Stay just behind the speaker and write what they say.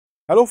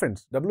Hello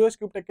friends, WS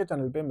cube take के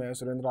channel पे मैं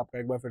सुरेंद्र आपका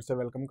एक बार फिर से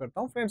वेलकम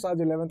करता हूं। फ्रेंड्स, आज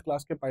 11th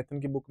क्लास के पाइथन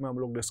की बुक में हम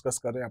लोग डिस्कस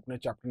कर रहे हैं अपने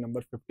चैप्टर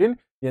नंबर 15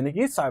 यानी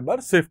कि साइबर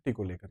सेफ्टी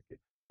को लेकर के।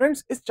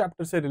 फ्रेंड्स, इस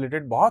चैप्टर से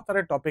रिलेटेड बहुत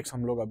सारे टॉपिक्स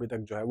हम लोग अभी तक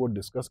जो है वो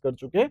डिस्कस कर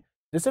चुके हैं।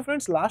 जैसे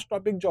फ्रेंड्स, लास्ट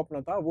टॉपिक जो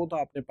अपना था वो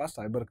था अपने पास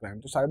साइबर क्राइम।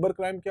 तो साइबर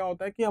क्राइम क्या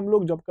होता है कि हम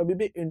लोग जब कभी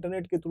भी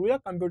इंटरनेट के थ्रू या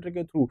कंप्यूटर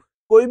के थ्रू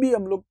कोई भी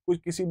हम लोग कुछ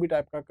किसी भी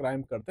टाइप का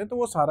क्राइम करते हैं तो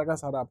वो सारा का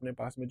सारा अपने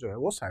पास में जो है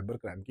वो साइबर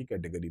क्राइम की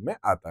कैटेगरी में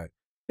आता है।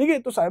 ठीक है,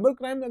 तो साइबर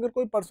क्राइम अगर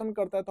कोई पर्सन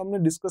करता है तो हमने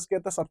डिस्कस किया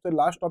था, सबसे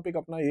लास्ट टॉपिक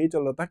अपना यही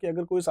चल रहा था कि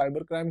अगर कोई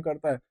साइबर क्राइम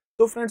करता है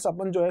तो फ्रेंड्स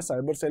अपन जो है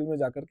साइबर सेल में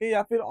जाकर के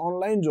या फिर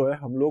ऑनलाइन जो है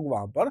हम लोग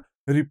वहां पर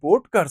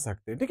रिपोर्ट कर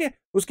सकते हैं। ठीक है,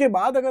 उसके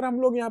बाद अगर हम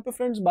लोग यहाँ पे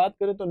फ्रेंड्स बात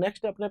करें तो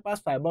नेक्स्ट अपने पास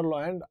cyber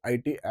law and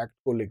IT act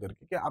को लेकर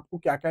के आपको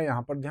क्या क्या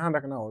यहाँ पर ध्यान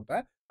रखना होता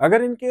है।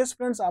 अगर इन केस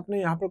फ्रेंड्स आपने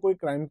यहाँ पर कोई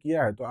क्राइम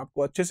किया है तो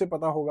आपको अच्छे से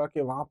पता होगा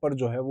कि वहां पर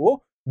जो है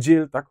वो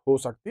जेल तक हो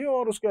सकती है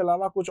और उसके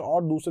अलावा कुछ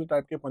और दूसरे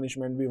टाइप के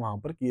पनिशमेंट भी वहां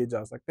पर किए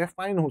जा सकते हैं,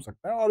 फाइन हो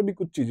सकता है और भी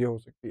कुछ चीजें हो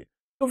सकती है।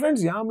 तो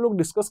फ्रेंड्स, यहाँ हम लोग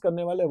डिस्कस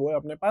करने वाले वो है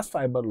अपने पास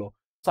cyber law.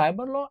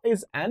 Cyber law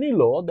is any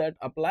law that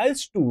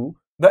applies to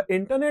the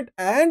internet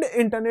and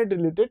internet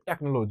related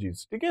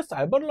technologies. ठीक है,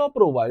 cyber law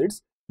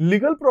provides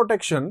legal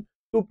protection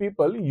to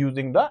people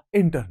using the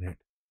internet.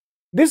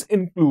 This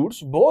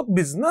includes both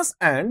business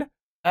and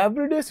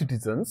everyday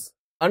citizens.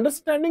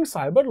 Understanding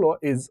cyber law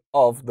is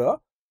of the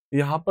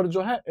यहाँ पर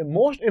जो है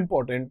most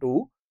important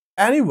to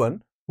anyone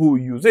who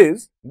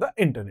uses the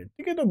internet.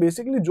 ठीक है, तो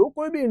basically जो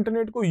कोई भी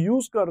इंटरनेट को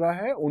यूज कर रहा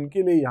है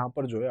उनके लिए यहाँ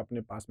पर जो है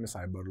अपने पास में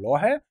साइबर लॉ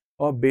है।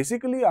 और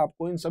बेसिकली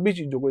आपको इन सभी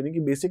चीजों को यानी कि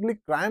बेसिकली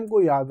क्राइम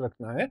को याद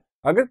रखना है।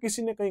 अगर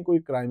किसी ने कहीं कोई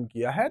क्राइम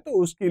किया है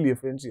तो उसके लिए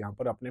फ्रेंड्स यहाँ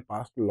पर अपने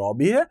पास लॉ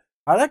भी है।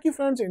 हालांकि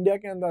फ्रेंड्स, इंडिया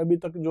के अंदर अभी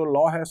तक जो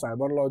लॉ है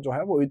साइबर लॉ जो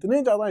है वो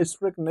इतने ज्यादा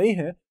स्ट्रिक्ट नहीं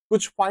है,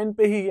 कुछ फाइन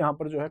पे ही यहाँ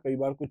पर जो है कई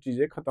बार कुछ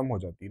चीजें खत्म हो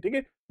जाती है। ठीक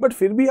है, बट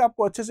फिर भी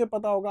आपको अच्छे से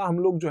पता होगा, हम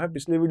लोग जो है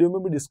पिछले वीडियो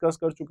में भी डिस्कस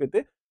कर चुके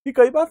थे कि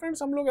कई बार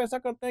फ्रेंड्स हम लोग ऐसा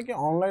करते हैं कि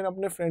ऑनलाइन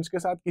अपने फ्रेंड्स के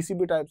साथ किसी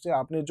भी टाइप से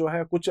आपने जो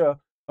है कुछ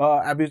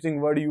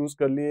एब्यूजिंग वर्ड यूज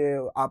कर लिए,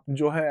 आप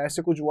जो है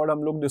ऐसे कुछ वर्ड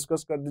हम लोग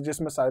डिस्कस कर दिए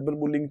जिसमें साइबर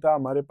बुलिंग था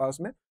हमारे पास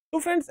में। तो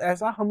फ्रेंड्स,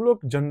 ऐसा हम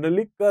लोग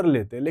जनरली कर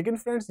लेते हैं, लेकिन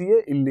फ्रेंड्स ये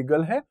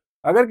इलीगल है।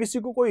 अगर किसी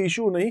को कोई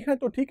इशू नहीं है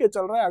तो ठीक है,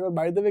 चल रहा है। अगर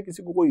बाय द वे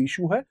किसी को कोई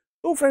इशू है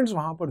तो फ्रेंड्स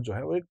वहां पर जो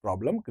है वो एक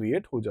प्रॉब्लम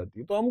क्रिएट हो जाती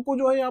है। तो हमको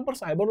जो है यहाँ पर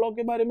साइबर लॉ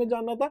के बारे में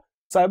जानना था।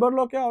 साइबर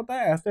लॉ क्या होता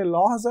है? ऐसे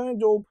लॉज हैं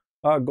जो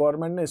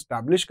गवर्नमेंट ने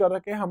स्टैब्लिश कर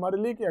रखे हैं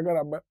हमारे लिए कि अगर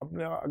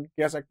अपने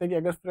कह सकते हैं कि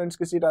अगर फ्रेंड्स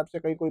किसी टाइप से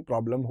कहीं कोई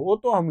प्रॉब्लम हो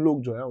तो हम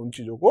लोग जो है उन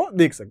चीजों को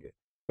देख सके।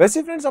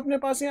 वैसे फ्रेंड्स, अपने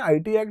पास यहाँ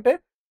IT एक्ट है।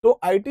 तो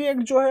IT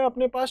एक्ट जो है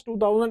अपने पास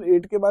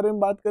 2008 के बारे में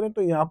बात करें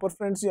तो यहाँ पर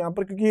फ्रेंड्स, यहाँ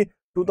पर क्योंकि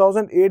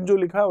 2008 जो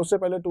लिखा है उससे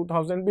पहले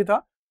 2000 भी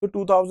था, तो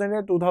 2000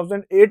 या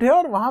 2008 है।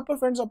 और वहां पर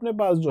फ्रेंड्स अपने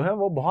पास जो है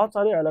वो बहुत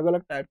सारे अलग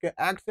अलग टाइप के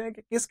एक्ट्स हैं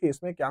कि किस केस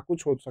में क्या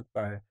कुछ हो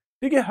सकता है।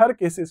 ठीक है, हर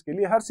केसेस के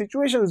लिए, हर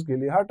सिचुएशंस के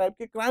लिए, हर टाइप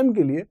के क्राइम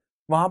के लिए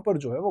वहां पर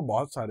जो है वो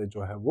बहुत सारे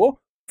जो है वो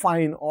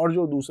फाइन और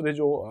जो दूसरे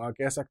जो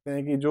कह सकते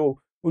हैं कि जो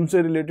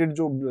उनसे रिलेटेड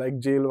जो लाइक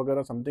जेल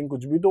वगैरह समथिंग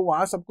कुछ भी, तो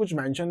वहां सब कुछ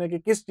मेंशन है कि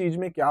किस चीज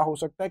में क्या हो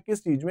सकता है,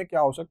 किस चीज में क्या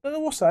हो सकता है।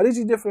 तो वो सारी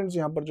चीजें फ्रेंड्स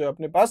यहाँ पर जो है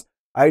अपने पास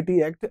IT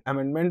एक्ट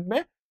अमेंडमेंट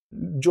में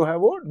जो है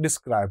वो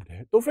डिस्क्राइब्ड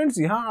है। तो फ्रेंड्स,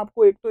 यहाँ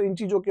आपको एक तो इन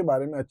चीजों के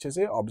बारे में अच्छे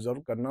से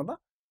ऑब्जर्व करना था।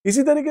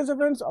 इसी तरीके से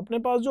फ्रेंड्स अपने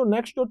पास जो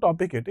नेक्स्ट जो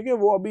टॉपिक है, ठीक है,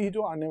 वो अभी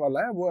जो आने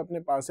वाला है वो अपने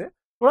पास है।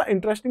 थोड़ा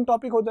इंटरेस्टिंग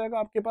टॉपिक हो जाएगा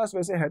आपके पास,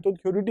 वैसे है तो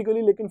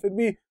थ्योरेटिकली, लेकिन फिर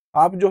भी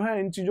आप जो है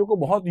इन चीजों को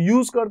बहुत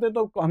यूज करते हैं।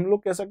 तो हम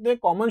लोग कह सकते हैं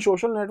कॉमन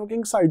सोशल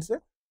नेटवर्किंग साइट्स है।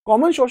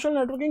 कॉमन सोशल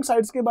नेटवर्किंग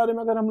साइट्स के बारे में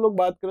अगर हम लोग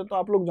बात करें तो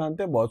आप लोग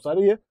जानते हैं बहुत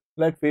सारी है,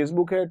 लाइक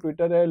फेसबुक है,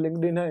 ट्विटर है,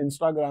 लिंक्डइन है,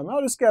 इंस्टाग्राम है,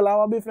 और इसके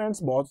अलावा भी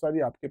फ्रेंड्स बहुत सारी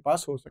आपके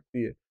पास हो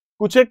सकती है।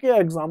 कुछ एक के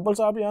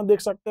एग्जांपल्स आप यहाँ देख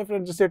सकते हैं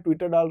फ्रेंड्स, जैसे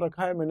ट्विटर डाल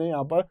रखा है मैंने,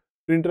 यहाँ पर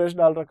पिंटरेस्ट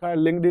डाल रखा है,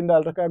 लिंक्डइन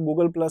डाल रखा है,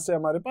 गूगल प्लस है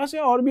हमारे पास,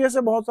 या और भी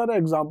ऐसे बहुत सारे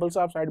एग्जांपल्स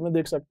आप साइड में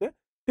देख सकते हैं।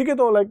 ठीक है,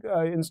 तो लाइक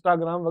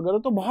इंस्टाग्राम वगैरह,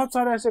 तो बहुत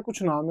सारे ऐसे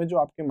कुछ नाम है जो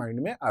आपके माइंड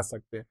में आ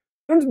सकते हैं।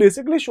 Friends,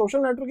 basically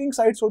social networking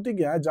sites होती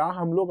क्या है? जहाँ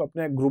हम लोग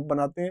अपने ग्रुप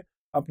बनाते हैं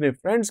अपने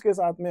फ्रेंड्स के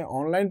साथ में,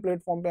 ऑनलाइन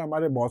प्लेटफॉर्म पे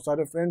हमारे बहुत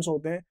सारे फ्रेंड्स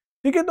होते हैं।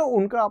 ठीक है, तो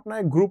उनका अपना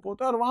एक ग्रुप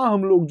होता है और वहाँ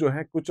हम लोग जो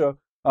है कुछ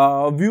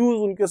व्यूज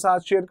उनके साथ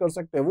शेयर कर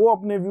सकते हैं, वो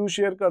अपने व्यू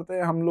शेयर करते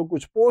हैं, हम लोग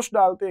कुछ पोस्ट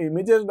डालते हैं,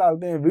 इमेजेस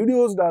डालते हैं,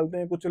 वीडियोस डालते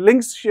हैं, कुछ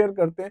लिंक्स शेयर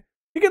करते हैं।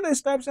 ठीक है, तो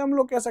इस टाइप से हम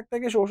लोग कह सकते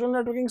हैं कि सोशल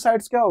नेटवर्किंग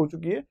साइट्स क्या हो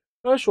चुकी है?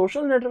 तो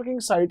social networking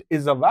site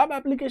is a web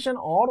application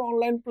और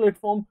online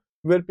platform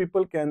where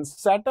people can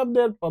set up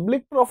there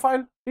public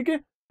profile, ठीक है,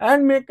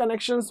 and make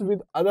connections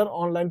with other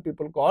online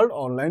people called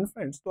online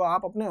friends. तो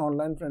आप अपने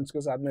ऑनलाइन फ्रेंड्स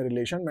के साथ में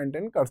रिलेशन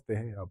मेंटेन करते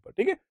हैं यहाँ पर।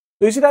 ठीक है,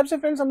 तो इसी टाइप से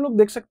फ्रेंड्स हम लोग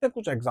देख सकते हैं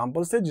कुछ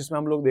एग्जांपल्स थे जिसमें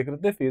हम लोग देख रहे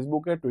थे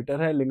फेसबुक है,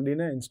 ट्विटर है,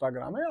 लिंक्डइन है,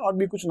 इंस्टाग्राम है, और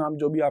भी कुछ नाम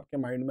जो भी आपके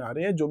माइंड में आ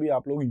रहे हैं जो भी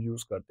आप लोग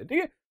यूज करते हैं।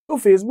 ठीक है, तो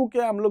फेसबुक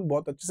क्या हम लोग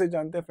बहुत अच्छे से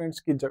जानते हैं फ्रेंड्स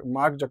की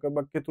मार्क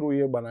जकरबर्ग के थ्रू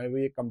ये बनाई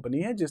हुई एक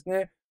कंपनी है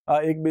जिसने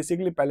एक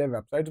बेसिकली पहले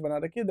वेबसाइट्स बना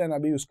रखी है, देन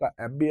अभी उसका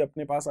ऐप भी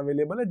अपने पास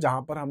अवेलेबल है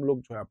जहां पर हम लोग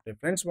जो है अपने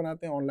फ्रेंड्स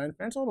बनाते हैं, ऑनलाइन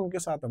फ्रेंड्स, और उनके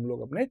साथ हम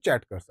लोग अपने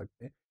चैट कर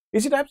सकते हैं।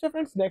 इसी टाइप से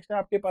फ्रेंड्स नेक्स्ट है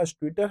आपके पास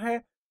ट्विटर है।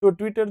 तो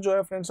ट्विटर जो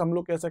है फ्रेंड्स हम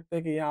लोग कह सकते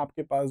हैं कि यहाँ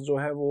आपके पास जो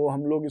है वो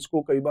हम लोग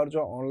इसको कई बार जो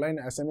ऑनलाइन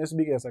SMS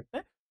भी कह सकते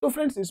हैं। तो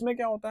फ्रेंड्स इसमें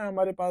क्या होता है,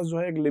 हमारे पास जो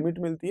है एक लिमिट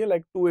मिलती है,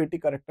 लाइक 280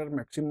 कैरेक्टर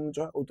मैक्सिमम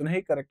जो है उतने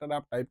ही कैरेक्टर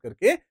आप टाइप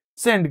करके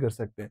सेंड कर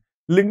सकते हैं।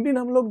 लिंक्डइन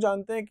हम लोग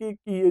जानते हैं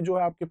कि ये जो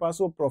है आपके पास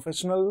वो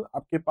प्रोफेशनल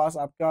आपके पास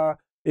आपका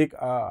एक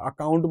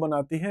अकाउंट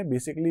बनाती है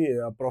बेसिकली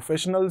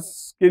प्रोफेशनल्स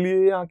के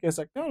लिए यहाँ कह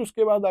सकते हैं। और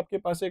उसके बाद आपके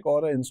पास एक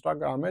और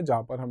इंस्टाग्राम है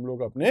जहाँ पर हम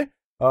लोग अपने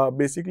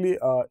बेसिकली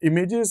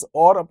इमेजेस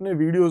और अपने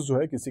वीडियोस जो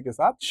है किसी के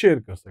साथ शेयर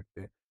कर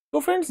सकते हैं। तो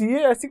फ्रेंड्स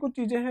ये ऐसी कुछ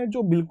चीजें हैं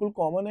जो बिल्कुल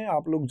कॉमन है,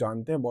 आप लोग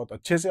जानते हैं बहुत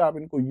अच्छे से, आप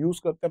इनको यूज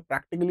करते हैं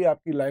प्रैक्टिकली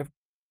आपकी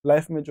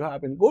लाइफ में जो है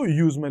आप इनको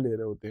यूज में ले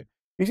रहे होते हैं।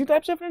 इसी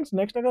टाइप से फ्रेंड्स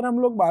नेक्स्ट अगर हम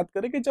लोग बात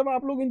करें कि जब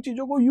आप लोग इन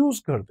चीजों को यूज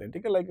करते हैं,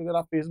 ठीक है, लाइक अगर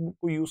आप फेसबुक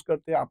को यूज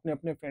करते हैं, आपने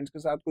अपने फ्रेंड्स के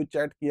साथ कोई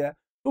चैट किया है,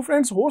 तो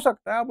फ्रेंड्स हो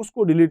सकता है आप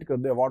उसको डिलीट कर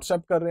दें।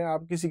 व्हाट्सएप कर रहे हैं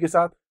आप किसी के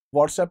साथ,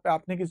 व्हाट्सएप पे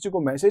आपने किसी को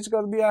मैसेज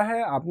कर दिया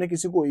है, आपने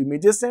किसी को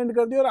इमेजेस सेंड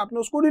कर दिया और आपने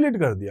उसको डिलीट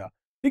कर दिया,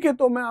 ठीक है।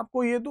 तो मैं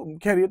आपको ये तो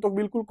खैर ये तो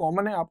बिल्कुल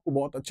कॉमन है, आपको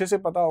बहुत अच्छे से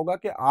पता होगा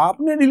कि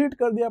आपने डिलीट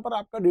कर दिया पर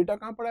आपका डेटा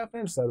कहाँ पड़ा है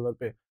फ्रेंड्स, सर्वर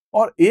पे।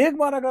 और एक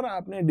बार अगर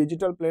आपने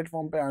डिजिटल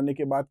प्लेटफॉर्म पे आने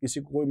के बाद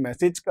किसी को कोई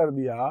मैसेज कर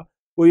दिया,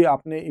 कोई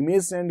आपने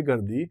इमेज सेंड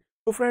कर दी,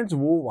 तो फ्रेंड्स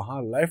वो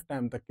वहां लाइफ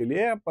टाइम तक के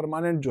लिए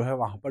परमानेंट जो है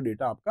वहां पर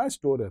डेटा आपका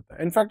स्टोर रहता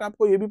है। इनफैक्ट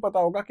आपको ये भी पता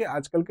होगा कि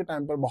आजकल के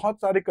टाइम पर बहुत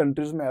सारी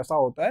कंट्रीज में ऐसा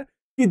होता है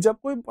कि जब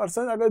कोई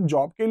पर्सन अगर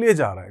जॉब के लिए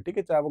जा रहा है, ठीक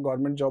है, चाहे वो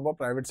गवर्नमेंट जॉब हो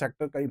प्राइवेट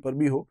सेक्टर कहीं पर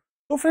भी हो,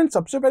 तो फ्रेंड्स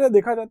सबसे पहले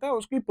देखा जाता है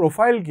उसकी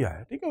प्रोफाइल क्या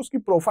है, ठीक है, उसकी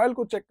प्रोफाइल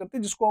को चेक करते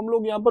हैं, जिसको हम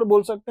लोग यहाँ पर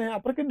बोल सकते हैं यहाँ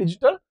पर कि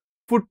डिजिटल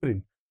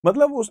फुटप्रिंट।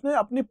 मतलब उसने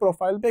अपनी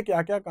प्रोफाइल पे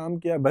क्या क्या काम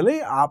किया, भले ही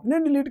आपने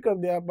डिलीट कर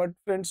दिया बट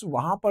फ्रेंड्स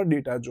वहां पर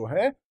डेटा जो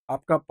है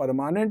आपका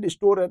परमानेंट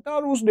स्टोर रहता है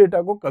और उस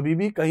डेटा को कभी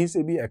भी कहीं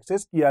से भी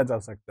एक्सेस किया जा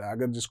सकता है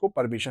अगर जिसको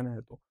परमिशन है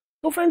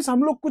तो फ्रेंड्स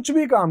हम लोग कुछ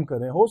भी काम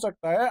करें, हो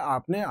सकता है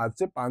आपने आज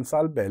से 5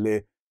 साल पहले,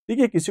 ठीक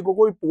है, किसी को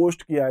कोई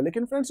पोस्ट किया है,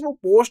 लेकिन फ्रेंड्स वो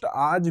पोस्ट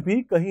आज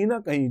भी कहीं ना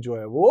कहीं जो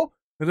है वो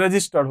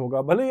रजिस्टर्ड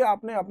होगा। भले ही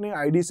आपने अपनी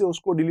आईडी से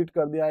उसको डिलीट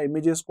कर दिया है,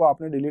 इमेजेस को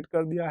आपने डिलीट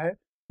कर दिया है,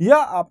 या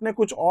आपने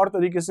कुछ और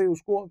तरीके से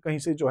उसको कहीं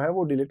से जो है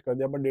वो डिलीट कर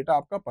दिया, बट डेटा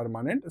आपका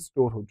परमानेंट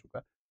स्टोर हो चुका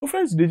है। तो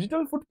फ्रेंड्स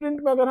डिजिटल फुटप्रिंट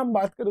में अगर हम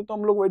बात करें तो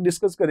हम लोग वही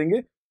डिस्कस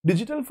करेंगे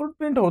डिजिटल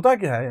फुटप्रिंट होता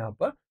क्या है यहाँ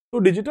पर। तो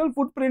digital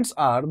footprints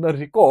are the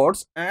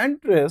records and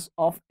trace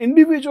of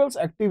individuals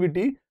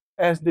activity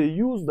as they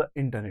use the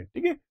internet,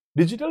 ठीक है।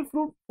 डिजिटल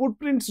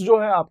फुटप्रिंट्स जो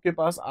है आपके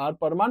पास are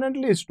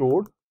permanently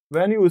stored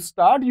when you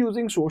start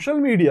using social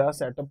media,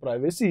 set up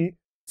privacy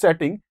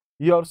setting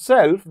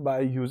yourself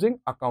by using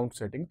account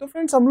setting. तो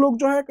friends हम लोग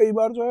जो है कई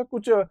बार जो है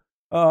कुछ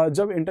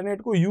जब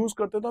इंटरनेट को यूज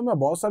करते हैं तो हमें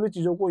बहुत सारी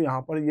चीजों को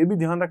यहाँ पर ये भी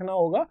ध्यान रखना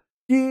होगा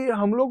कि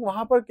हम लोग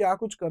वहां पर क्या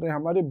कुछ कर रहे हैं,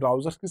 हमारे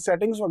ब्राउजर की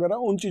सेटिंग्स वगैरह,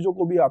 उन चीजों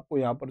को भी आपको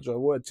यहाँ पर जो है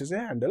वो अच्छे से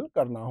हैंडल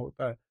करना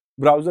होता है।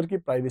 ब्राउजर की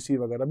प्राइवेसी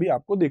वगैरह भी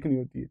आपको देखनी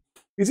होती है।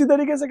 इसी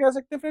तरीके से कह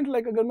सकते हैं फ्रेंड्स,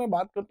 लाइक अगर मैं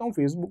बात करता हूँ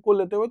फेसबुक को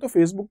लेते हुए, तो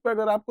फेसबुक पे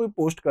अगर आप कोई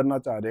पोस्ट करना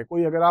चाह रहे हैं,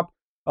 कोई अगर आप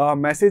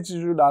मैसेज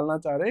जो डालना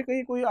चाह रहे हैं,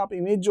 कहीं कोई आप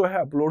इमेज जो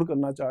है अपलोड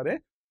करना चाह रहे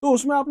हैं, तो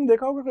उसमें आपने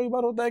देखा होगा कई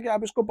बार होता है कि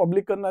आप इसको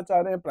पब्लिक करना चाह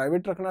रहे हैं,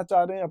 प्राइवेट रखना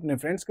चाह रहे हैं, अपने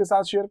फ्रेंड्स के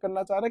साथ शेयर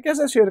करना चाह रहे हैं,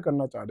 कैसे शेयर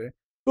करना चाह रहे हैं,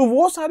 तो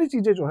वो सारी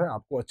चीजें जो है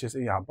आपको अच्छे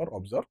से यहाँ पर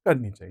ऑब्जर्व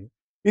करनी चाहिए।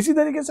 इसी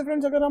तरीके से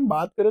फ्रेंड्स अगर हम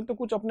बात करें तो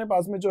कुछ अपने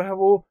पास में जो है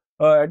वो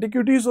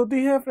एटिक्यूटीज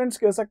होती है फ्रेंड्स,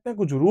 कह सकते हैं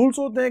कुछ रूल्स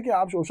होते हैं कि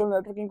आप सोशल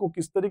नेटवर्किंग को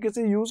किस तरीके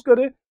से यूज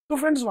करें। तो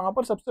फ्रेंड्स वहां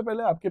पर सबसे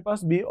पहले आपके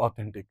पास बी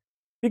ऑथेंटिक,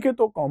 ठीक है,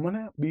 तो कॉमन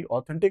है बी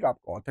ऑथेंटिक,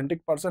 आपका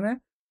ऑथेंटिक पर्सन है,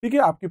 ठीक है।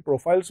 आपकी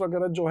प्रोफाइल्स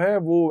वगैरह जो है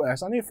वो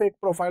ऐसा नहीं फेक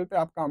प्रोफाइल पे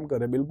आप काम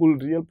करें, बिल्कुल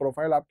रियल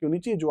प्रोफाइल आपकी होनी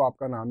चाहिए, जो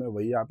आपका नाम है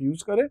वही आप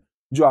यूज करें,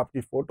 जो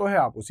आपकी फोटो है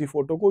आप उसी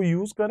फोटो को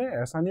यूज करें,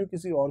 ऐसा नहीं हो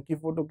किसी और की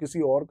फोटो,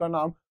 किसी और का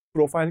नाम,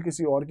 प्रोफाइल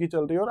किसी और की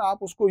चल रही है और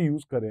आप उसको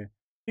यूज करें,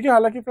 ठीक है।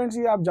 हालांकि फ्रेंड्स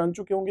ये आप जान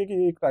चुके होंगे कि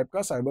ये एक टाइप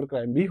का साइबर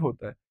क्राइम भी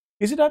होता है।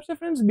 इसी टाइप से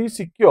friends be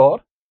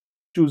secure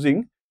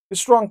choosing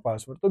strong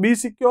password, तो बी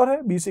सिक्योर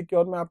है, बी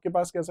सिक्योर में आपके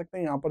पास कह सकते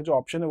हैं यहाँ पर जो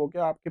ऑप्शन है वो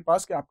क्या आपके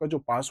पास कि आपका जो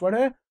पासवर्ड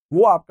है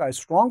वो आपका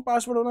स्ट्रॉन्ग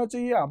पासवर्ड होना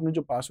चाहिए। आपने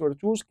जो पासवर्ड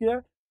चूज किया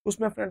है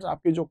उसमें फ्रेंड्स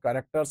आपके जो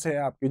कैरेक्टर्स है,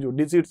 आपके जो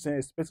डिजिट्स हैं,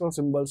 स्पेशल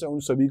सिंबल्स हैं, उन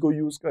सभी को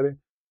यूज करें।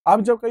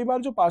 आप जब कई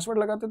बार जो पासवर्ड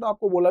लगाते हैं तो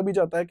आपको बोला भी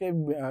जाता है कि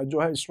जो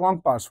है स्ट्रॉन्ग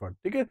पासवर्ड,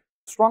 ठीक है।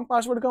 स्ट्रॉन्ग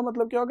पासवर्ड का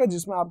मतलब क्या होगा,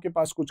 जिसमें आपके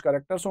पास कुछ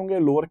कैरेक्टर्स होंगे,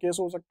 लोअर केस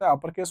हो सकता है,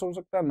 अपर केस हो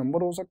सकता है,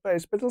 नंबर हो सकता है,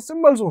 स्पेशल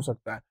सिंबल्स हो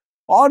सकता है।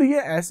 और ये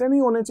ऐसे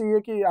नहीं होने चाहिए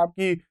कि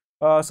आपकी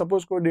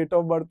सपोज कोई डेट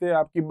ऑफ बर्थ है,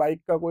 आपकी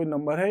बाइक का कोई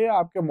नंबर है या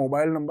आपका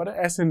मोबाइल नंबर है,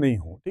 ऐसे नहीं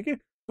हो, ठीक है।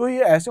 तो ये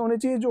ऐसे होने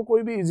चाहिए जो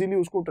कोई भी इजीली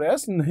उसको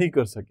ट्रेस नहीं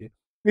कर सके।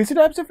 इसी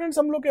टाइप से फ्रेंड्स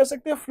हम लोग कह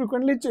सकते हैं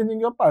फ्रिक्वेंटली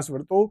चेंजिंग योर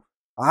पासवर्ड, तो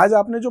आज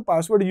आपने जो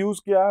पासवर्ड यूज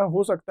किया है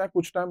हो सकता है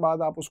कुछ टाइम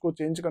बाद आप उसको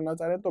चेंज करना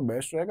चाह रहे हैं तो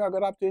बेस्ट रहेगा।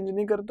 अगर आप चेंज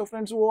नहीं करें तो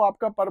फ्रेंड्स वो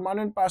आपका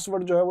परमानेंट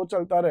पासवर्ड जो है वो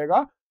चलता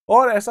रहेगा,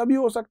 और ऐसा भी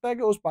हो सकता है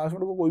कि उस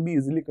पासवर्ड को कोई भी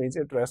इजीली कहीं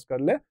से ट्रेस कर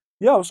ले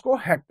या उसको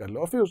हैक कर ले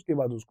और फिर उसके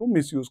बाद उसको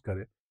मिसयूज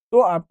करे।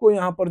 तो आपको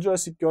यहाँ पर जो है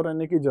सिक्योर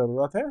रहने की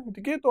जरूरत है,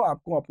 ठीक है। तो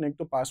आपको अपने एक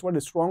तो पासवर्ड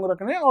स्ट्रॉन्ग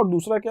रखना है और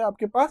दूसरा क्या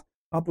आपके पास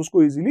आप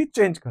उसको इजीली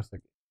चेंज कर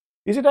सके।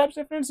 इसी टाइप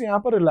से फ्रेंड्स यहाँ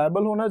पर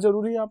रिलायबल होना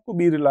जरूरी है, आपको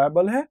बी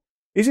रिलायबल है।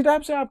 इसी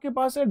टाइप से आपके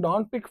पास है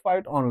डोंट पिक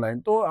फाइट ऑनलाइन,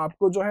 तो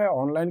आपको जो है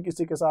ऑनलाइन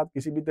किसी के साथ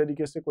किसी भी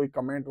तरीके से कोई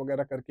कमेंट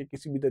वगैरह करके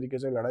किसी भी तरीके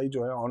से लड़ाई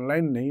जो है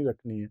ऑनलाइन नहीं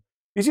रखनी है।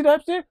 इसी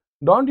टाइप से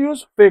डोंट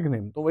यूज फेक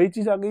नेम, तो वही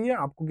चीज आ गई है,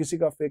 आपको किसी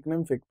का फेक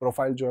नेम फेक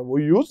प्रोफाइल जो है वो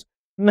यूज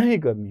नहीं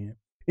करनी है।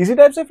 इसी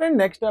टाइप से फ्रेंड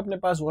नेक्स्ट है अपने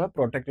पास वो है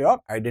प्रोटेक्ट योर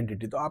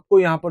आइडेंटिटी, तो आपको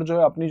यहाँ पर जो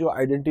है अपनी जो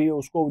आइडेंटिटी है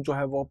उसको जो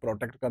है वो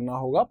प्रोटेक्ट करना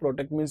होगा।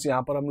 प्रोटेक्ट मीन्स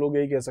यहाँ पर हम लोग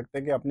यही कह सकते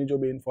हैं कि अपनी जो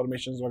भी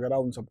इंफॉर्मेशन वगैरह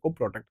उन सबको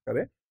प्रोटेक्ट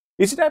करें।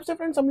 इसी टाइप से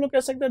फ्रेंड्स हम लोग कह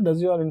सकते हैं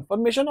डज योर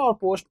इन्फॉर्मेशन और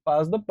post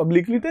pass the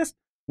publicly test,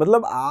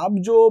 मतलब आप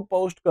जो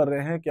पोस्ट कर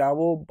रहे हैं क्या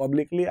वो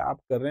पब्लिकली आप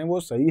कर रहे हैं वो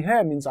सही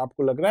है, मींस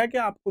आपको लग रहा है कि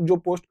आपको जो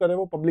पोस्ट कर रहे हैं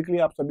वो पब्लिकली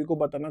आप सभी को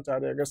बताना चाह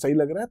रहे हैं, अगर सही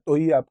लग रहा है तो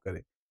ही आप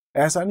करें।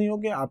 ऐसा नहीं हो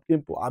कि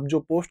आप जो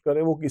पोस्ट कर रहे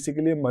हैं वो किसी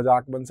के लिए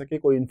मजाक बन सके,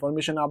 कोई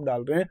इन्फॉर्मेशन आप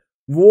डाल रहे हैं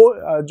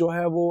वो जो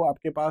है वो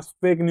आपके पास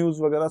फेक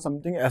न्यूज वगैरह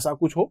समथिंग ऐसा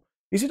कुछ हो।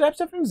 इसी टाइप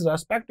से फ्रेंड्स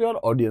रेस्पेक्ट योर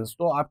ऑडियंस,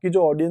 तो आपकी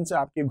जो ऑडियंस है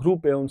आपके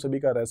ग्रुप है उन सभी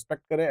का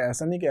रेस्पेक्ट करें।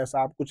 ऐसा नहीं कि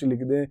ऐसा आप कुछ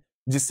लिख दें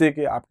जिससे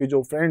कि आपके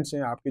जो फ्रेंड्स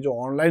हैं, आपके जो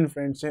ऑनलाइन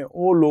फ्रेंड्स हैं,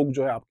 वो लोग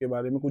जो है आपके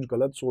बारे में कुछ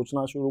गलत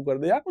सोचना शुरू कर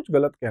दे या कुछ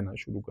गलत कहना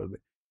शुरू कर दे।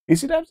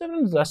 इसी टाइप से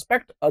फ्रेंड्स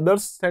रेस्पेक्ट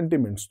अदर्स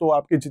सेंटिमेंट्स, तो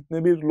आपके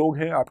जितने भी लोग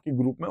हैं आपके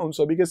ग्रुप में उन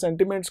सभी के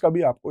सेंटिमेंट्स का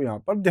भी आपको यहाँ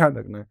पर ध्यान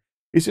रखना है।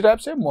 इसी टाइप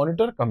से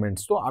मॉनिटर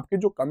कमेंट्स, तो आपके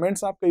जो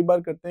कमेंट्स आप कई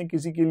बार करते हैं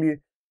किसी के लिए,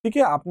 ठीक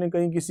है, आपने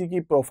कहीं किसी की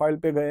प्रोफाइल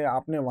पे गए,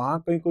 आपने वहां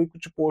कहीं कोई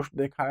कुछ पोस्ट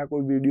देखा है,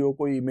 कोई वीडियो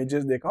कोई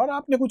इमेजेस देखा और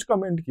आपने कुछ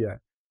कमेंट किया है,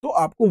 तो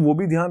आपको वो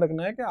भी ध्यान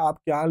रखना है कि आप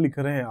क्या लिख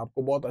रहे हैं।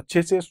 आपको बहुत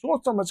अच्छे से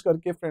सोच समझ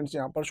करके फ्रेंड्स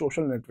यहाँ पर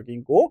सोशल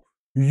नेटवर्किंग को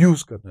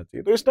यूज करना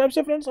चाहिए। तो इस टाइप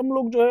से फ्रेंड्स हम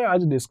लोग जो है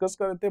आज डिस्कस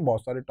कर रहे थे,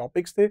 बहुत सारे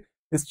टॉपिक्स थे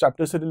इस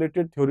चैप्टर से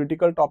रिलेटेड,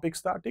 थ्योरेटिकल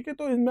टॉपिक्स था, ठीक है।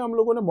 तो इनमें हम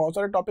लोगों ने बहुत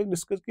सारे टॉपिक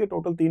डिस्कस किए,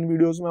 टोटल 3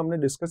 वीडियोस में हमने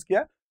डिस्कस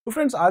किया। तो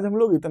फ्रेंड्स आज हम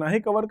लोग इतना ही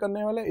कवर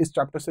करने वाले, इस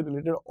चैप्टर से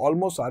रिलेटेड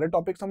ऑलमोस्ट सारे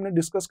टॉपिक्स हमने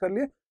डिस्कस कर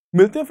लिए।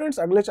 मिलते हैं फ्रेंड्स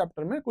अगले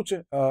चैप्टर में कुछ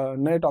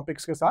नए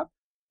टॉपिक्स के साथ,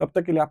 तब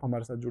तक के लिए आप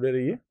हमारे साथ जुड़े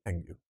रहिए।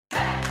 Thank you.